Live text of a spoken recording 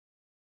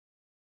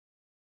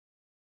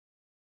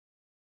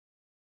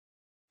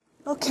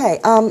Okay,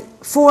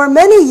 for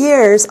many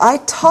years I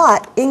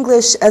taught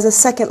English as a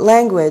second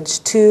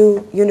language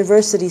to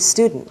university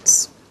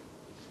students.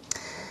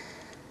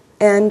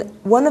 And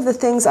one of the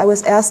things I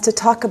was asked to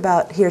talk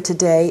about here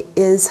today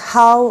is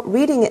how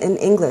reading in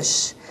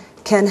English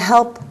can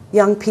help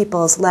young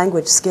people's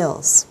language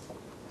skills.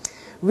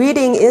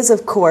 Reading is,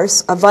 of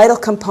course, a vital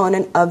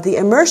component of the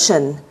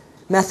immersion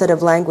method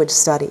of language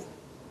study.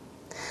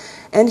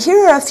 And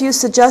here are a few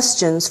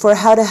suggestions for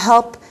how to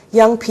help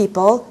young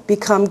people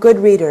become good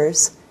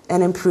readers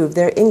and improve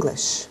their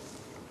English.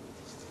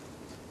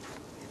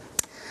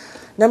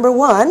 Number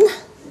one,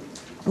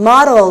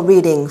 model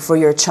reading for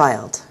your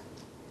child.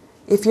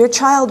 If your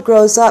child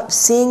grows up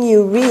seeing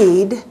you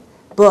read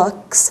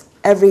books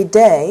every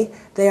day,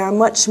 they are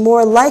much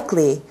more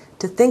likely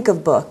to think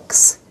of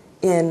books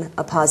in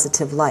a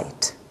positive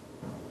light.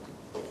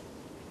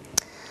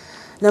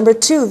 Number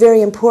two,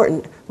 very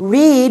important,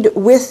 read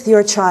with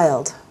your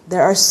child.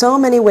 There are so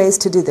many ways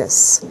to do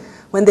this.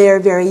 When they are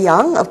very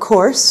young, of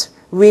course,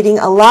 reading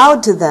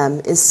aloud to them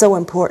is so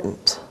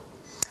important.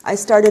 I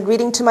started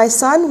reading to my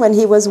son when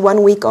he was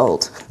 1 week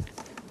old.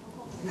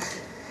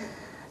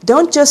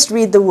 Don't just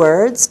read the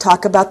words,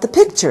 talk about the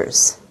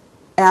pictures.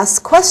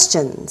 Ask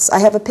questions. I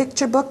have a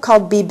picture book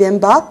called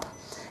Bibimbap,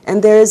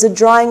 and there is a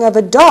drawing of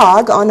a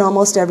dog on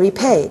almost every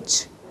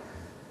page.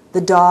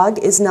 The dog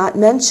is not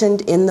mentioned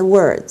in the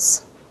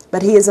words,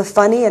 but he is a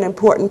funny and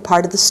important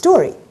part of the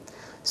story.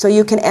 So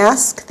you can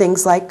ask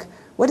things like,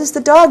 what is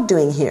the dog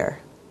doing here?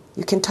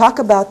 You can talk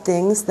about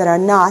things that are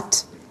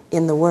not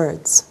in the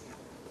words.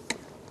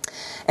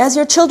 As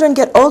your children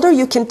get older,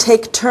 you can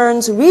take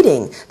turns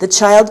reading. The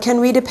child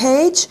can read a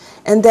page,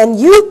 and then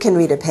you can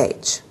read a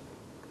page.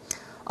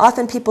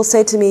 Often people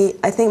say to me,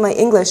 I think my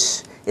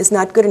English is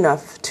not good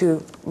enough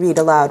to read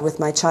aloud with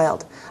my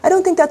child. I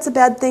don't think that's a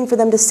bad thing for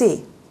them to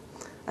see.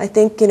 I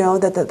think,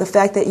 that the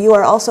fact that you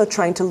are also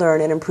trying to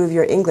learn and improve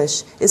your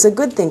English is a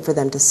good thing for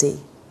them to see.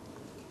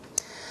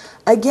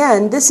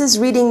 Again, this is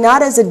reading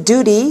not as a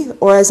duty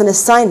or as an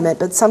assignment,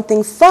 but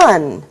something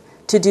fun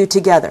to do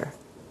together.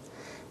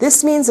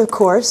 This means, of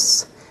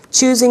course,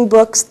 choosing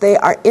books they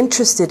are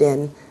interested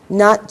in,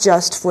 not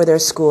just for their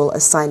school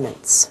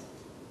assignments.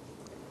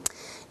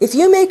 If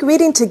you make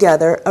reading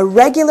together a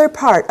regular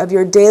part of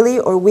your daily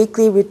or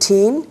weekly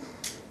routine,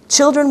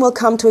 children will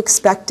come to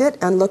expect it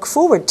and look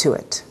forward to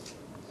it.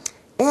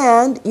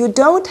 And you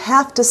don't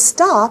have to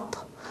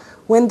stop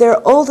when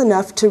they're old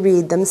enough to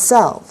read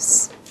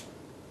themselves.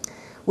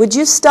 Would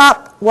you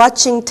stop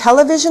watching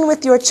television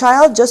with your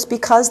child just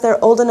because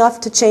they're old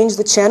enough to change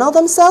the channel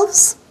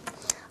themselves?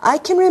 I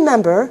can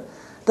remember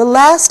the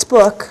last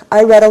book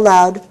I read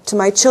aloud to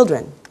my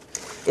children.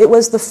 It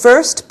was the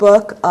first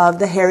book of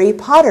the Harry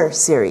Potter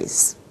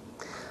series.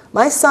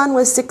 My son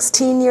was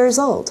 16 years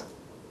old.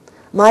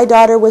 My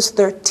daughter was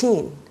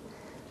 13.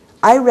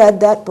 I read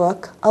that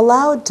book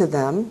aloud to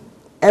them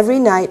every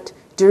night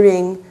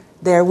during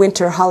their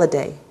winter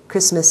holiday,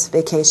 Christmas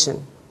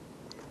vacation.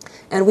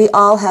 And we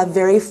all have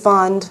very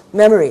fond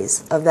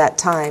memories of that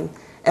time,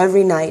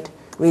 every night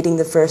reading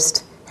the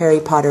first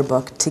Harry Potter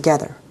book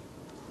together.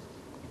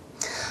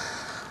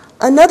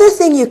 Another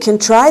thing you can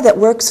try that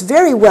works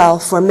very well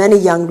for many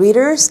young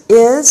readers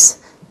is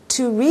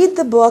to read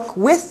the book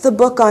with the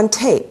book on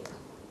tape.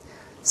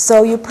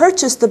 So you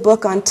purchase the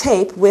book on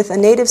tape with a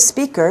native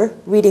speaker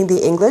reading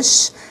the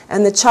English,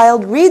 and the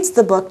child reads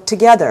the book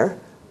together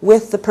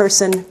with the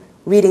person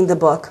reading the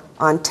book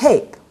on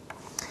tape.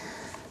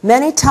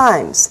 Many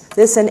times,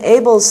 this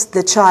enables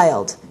the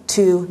child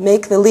to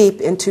make the leap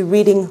into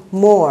reading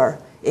more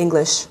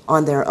English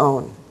on their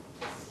own.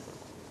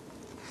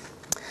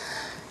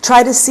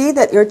 Try to see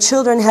that your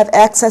children have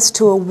access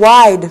to a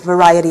wide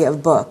variety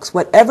of books.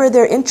 Whatever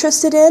they're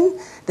interested in,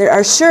 there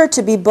are sure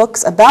to be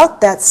books about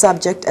that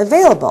subject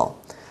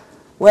available.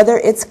 Whether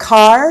it's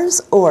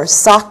cars, or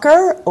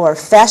soccer, or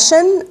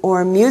fashion,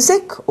 or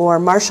music, or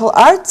martial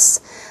arts,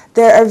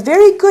 there are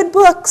very good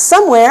books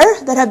somewhere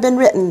that have been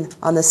written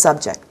on the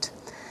subject.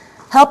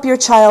 Help your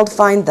child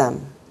find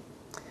them.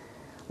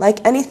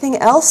 Like anything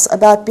else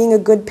about being a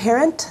good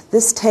parent,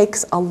 this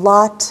takes a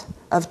lot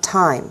of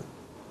time.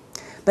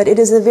 But it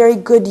is a very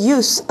good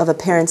use of a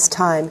parent's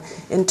time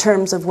in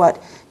terms of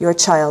what your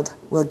child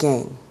will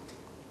gain.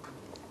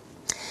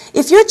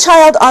 If your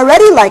child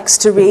already likes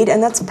to read,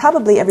 and that's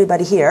probably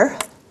everybody here,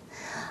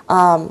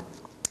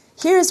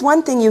 here's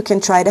one thing you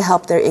can try to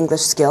help their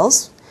English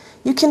skills.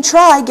 You can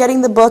try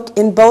getting the book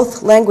in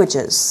both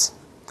languages.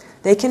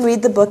 They can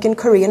read the book in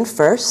Korean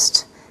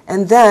first,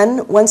 and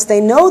then, once they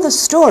know the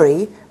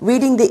story,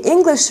 reading the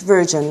English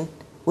version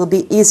will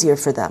be easier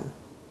for them.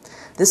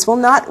 This will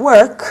not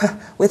work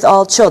with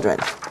all children.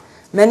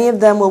 Many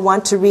of them will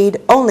want to read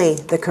only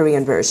the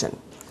Korean version.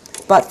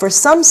 But for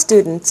some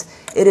students,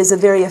 it is a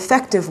very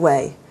effective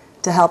way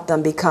to help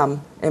them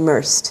become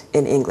immersed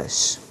in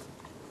English.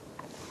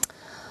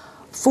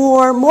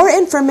 For more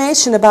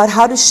information about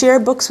how to share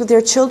books with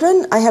your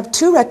children, I have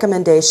two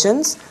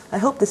recommendations. I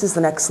hope this is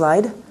the next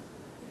slide.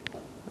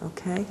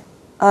 Okay.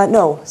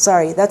 No,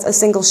 sorry, that's a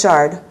single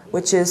shard.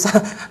 which is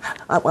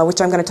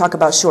which I'm going to talk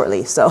about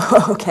shortly. So,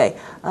 okay.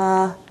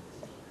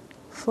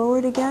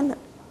 Forward again.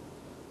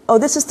 Oh,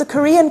 this is the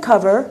Korean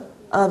cover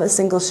of A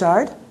Single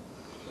Shard.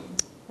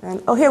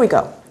 And oh, here we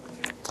go.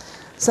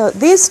 So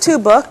these two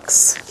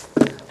books,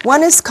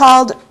 one is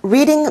called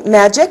Reading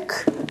Magic.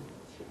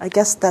 I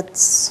guess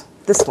that's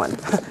this one.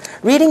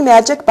 Reading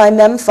Magic by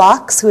Mem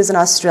Fox, who is an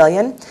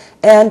Australian,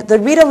 and the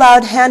Read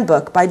Aloud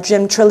Handbook by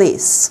Jim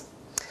Trelease.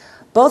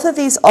 Both of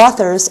these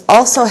authors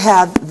also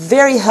have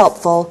very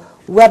helpful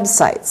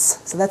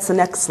websites. So that's the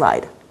next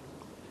slide.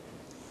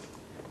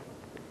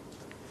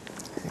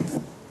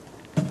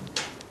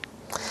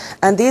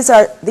 And these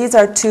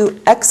are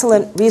two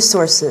excellent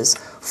resources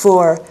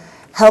for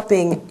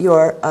helping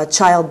your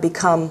child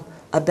become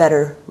a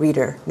better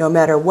reader, no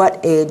matter what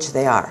age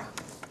they are.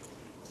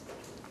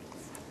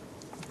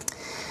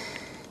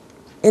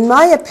 In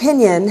my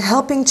opinion,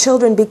 helping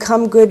children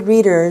become good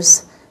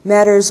readers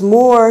matters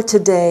more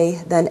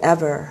today than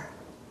ever.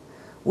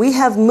 We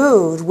have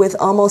moved with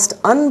almost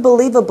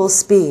unbelievable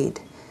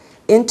speed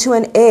into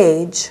an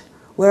age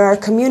where our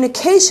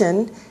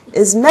communication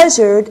is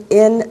measured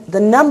in the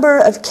number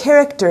of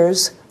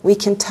characters we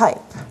can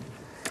type,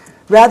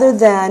 rather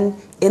than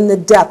in the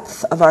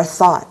depth of our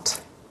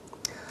thought.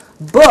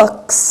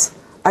 Books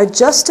are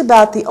just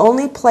about the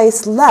only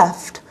place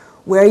left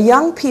where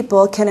young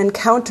people can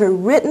encounter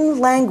written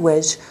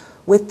language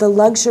with the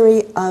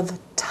luxury of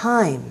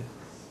time.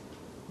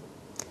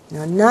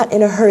 Not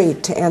in a hurry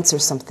to answer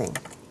something.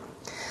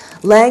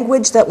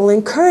 Language that will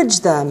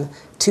encourage them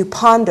to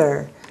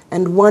ponder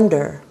and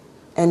wonder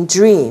and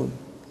dream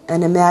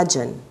and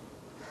imagine.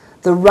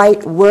 The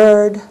right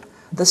word,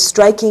 the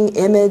striking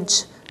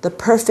image, the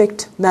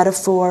perfect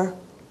metaphor.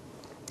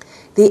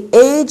 The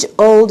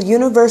age-old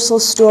universal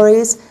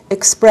stories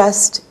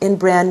expressed in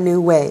brand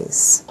new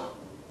ways.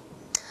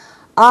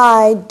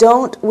 I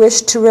don't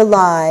wish to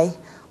rely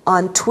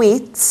on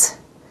tweets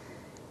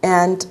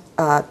and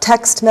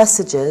text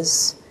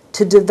messages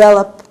to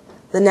develop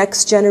the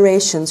next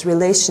generation's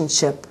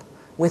relationship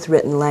with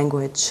written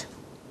language.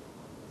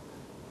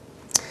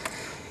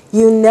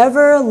 You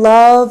never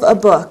love a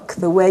book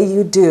the way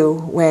you do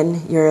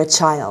when you're a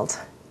child.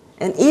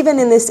 And even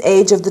in this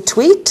age of the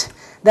tweet,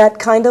 that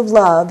kind of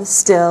love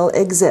still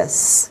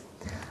exists.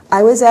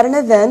 I was at an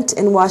event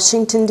in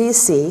Washington,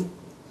 D.C.,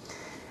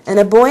 and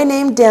a boy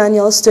named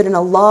Daniel stood in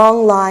a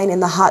long line in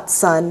the hot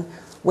sun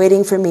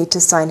waiting for me to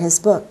sign his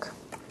book.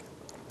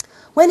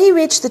 When he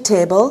reached the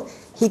table,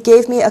 he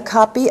gave me a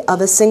copy of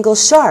A Single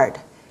Shard.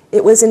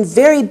 It was in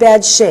very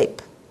bad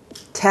shape,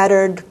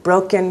 tattered,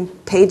 broken,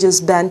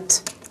 pages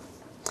bent.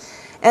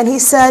 And he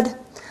said,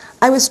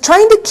 I was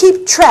trying to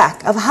keep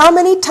track of how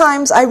many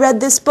times I read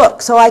this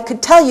book so I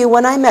could tell you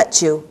when I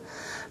met you,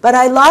 but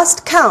I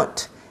lost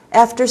count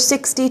after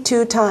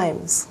 62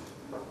 times.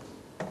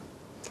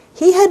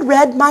 He had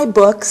read my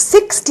book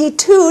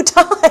 62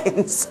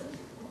 times.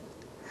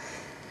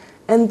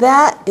 And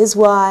that is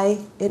why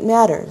it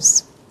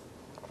matters.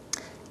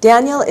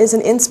 Daniel is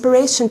an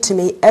inspiration to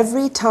me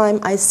every time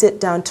I sit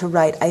down to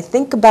write. I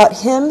think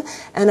about him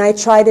and I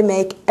try to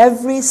make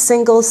every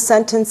single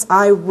sentence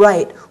I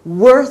write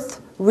worth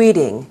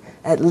reading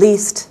at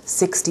least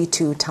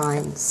 62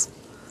 times.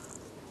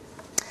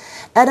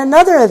 At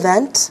another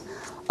event,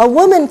 a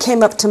woman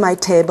came up to my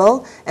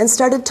table and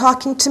started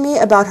talking to me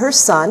about her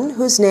son,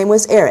 whose name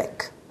was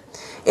Eric.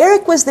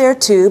 Eric was there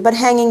too, but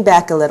hanging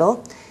back a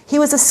little. He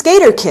was a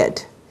skater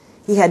kid.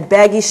 He had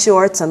baggy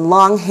shorts and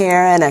long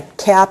hair and a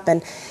cap,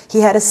 and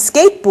he had a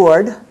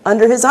skateboard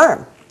under his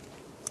arm.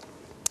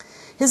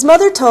 His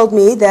mother told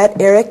me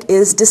that Eric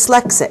is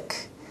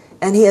dyslexic,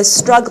 and he has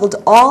struggled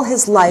all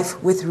his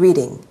life with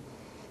reading.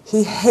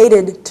 He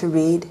hated to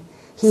read.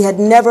 He had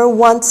never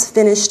once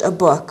finished a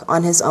book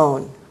on his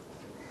own.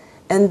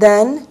 And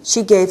then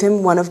she gave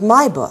him one of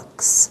my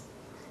books.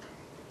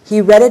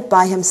 He read it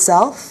by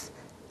himself,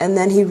 and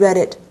then he read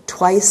it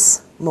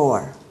twice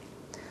more.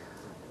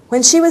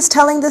 When she was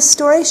telling this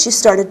story, she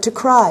started to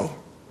cry.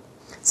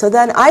 So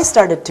then I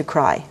started to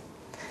cry.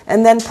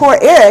 And then poor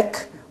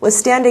Eric was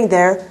standing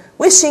there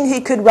wishing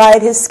he could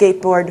ride his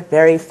skateboard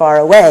very far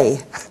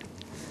away.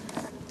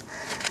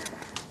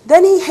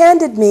 Then he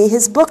handed me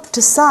his book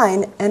to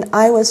sign, and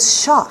I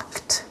was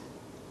shocked.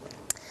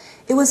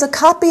 It was a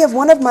copy of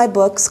one of my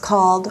books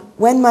called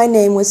When My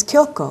Name Was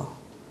Kyoko.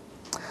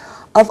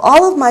 Of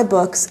all of my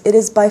books, it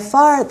is by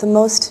far the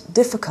most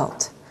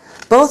difficult,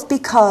 both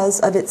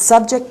because of its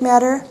subject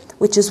matter,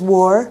 which is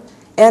war,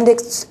 and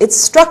its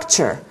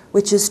structure,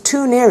 which is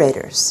two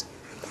narrators.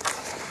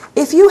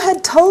 If you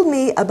had told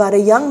me about a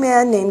young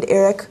man named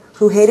Eric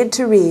who hated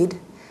to read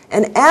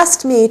and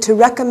asked me to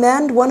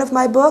recommend one of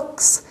my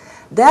books,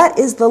 that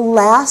is the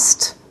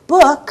last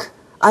book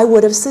I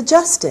would have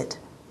suggested.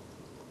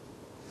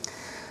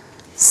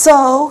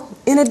 So,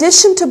 in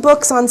addition to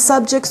books on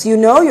subjects you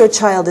know your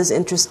child is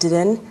interested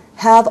in,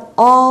 have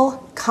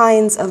all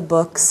kinds of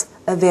books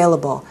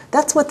available.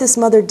 That's what this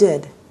mother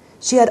did.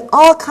 She had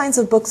all kinds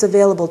of books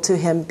available to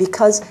him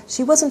because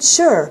she wasn't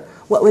sure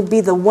what would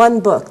be the one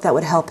book that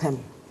would help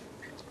him.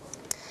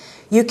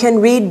 You can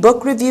read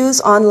book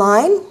reviews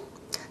online.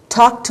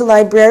 talk to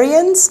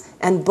librarians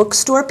and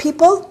bookstore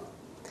people.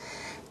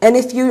 And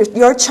if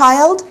your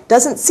child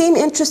doesn't seem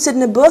interested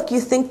in a book you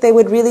think they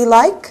would really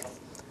like,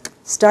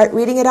 start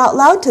reading it out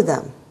loud to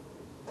them.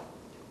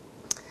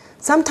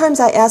 Sometimes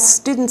I ask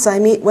students I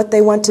meet what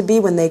they want to be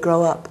when they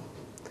grow up,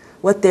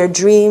 what their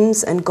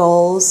dreams and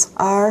goals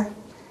are,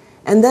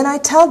 and then I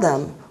tell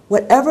them,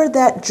 whatever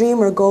that dream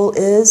or goal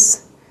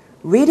is,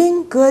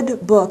 reading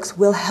good books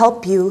will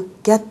help you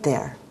get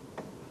there.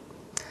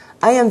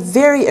 I am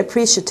very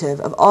appreciative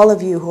of all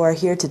of you who are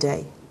here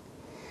today,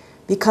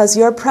 because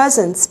your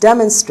presence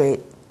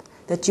demonstrates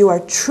that you are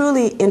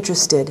truly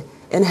interested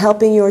in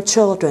helping your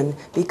children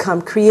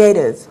become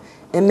creative,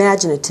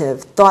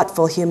 imaginative,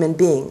 thoughtful human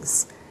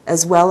beings,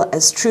 as well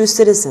as true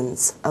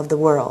citizens of the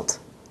world.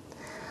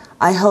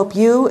 I hope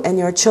you and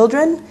your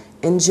children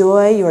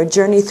enjoy your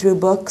journey through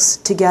books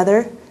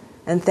together,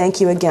 and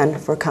thank you again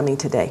for coming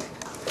today.